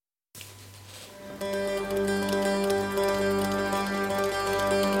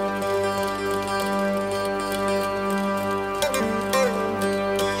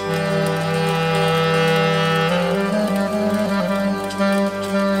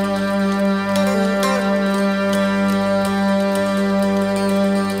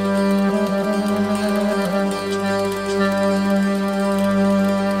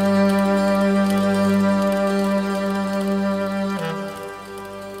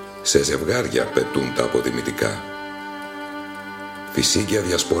Σε ζευγάρια πετούν τα αποδημητικά. Φυσίγια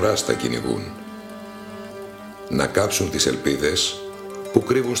διασποράς τα κυνηγούν. Να κάψουν τις ελπίδες που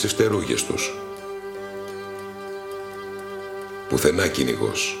κρύβουν στις φτερούγες τους. Πουθενά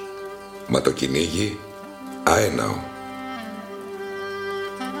κυνηγός, μα το κυνήγι αέναο.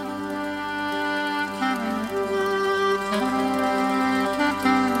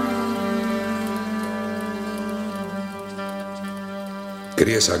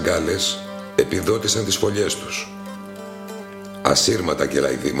 Κρύες αγκάλες επιδότησαν τις φωλιές τους. Ασύρματα και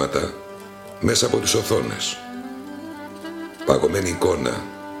λαϊδήματα μέσα από τις οθόνες. Παγωμένη εικόνα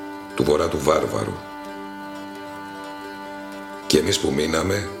του βορρά του βάρβαρου. Και εμείς που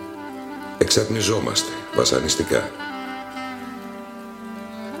μείναμε εξατμιζόμαστε βασανιστικά.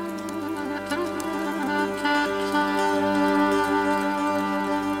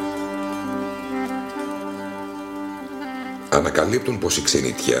 Ανακαλύπτουν πως η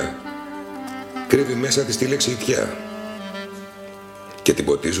ξενιτιά κρύβει μέσα της τη λέξη ιτιά και την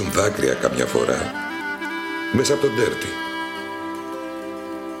ποτίζουν δάκρυα καμιά φορά μέσα από τον τέρτη.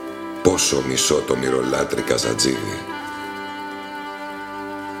 Πόσο μισό το μυρολάτρι Καζατζίδι.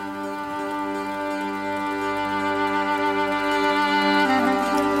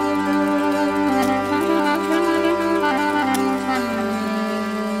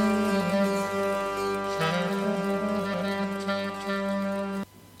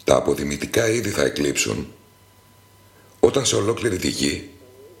 Τα αποδημητικά ήδη θα εκλείψουν όταν σε ολόκληρη τη γη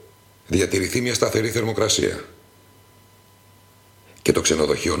διατηρηθεί μια σταθερή θερμοκρασία και το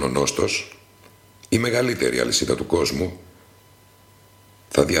Ξενοδοχειον Ο Νοστος, η μεγαλύτερη αλυσίδα του κόσμου,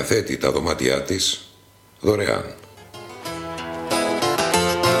 θα διαθέτει τα δωμάτια της δωρεάν.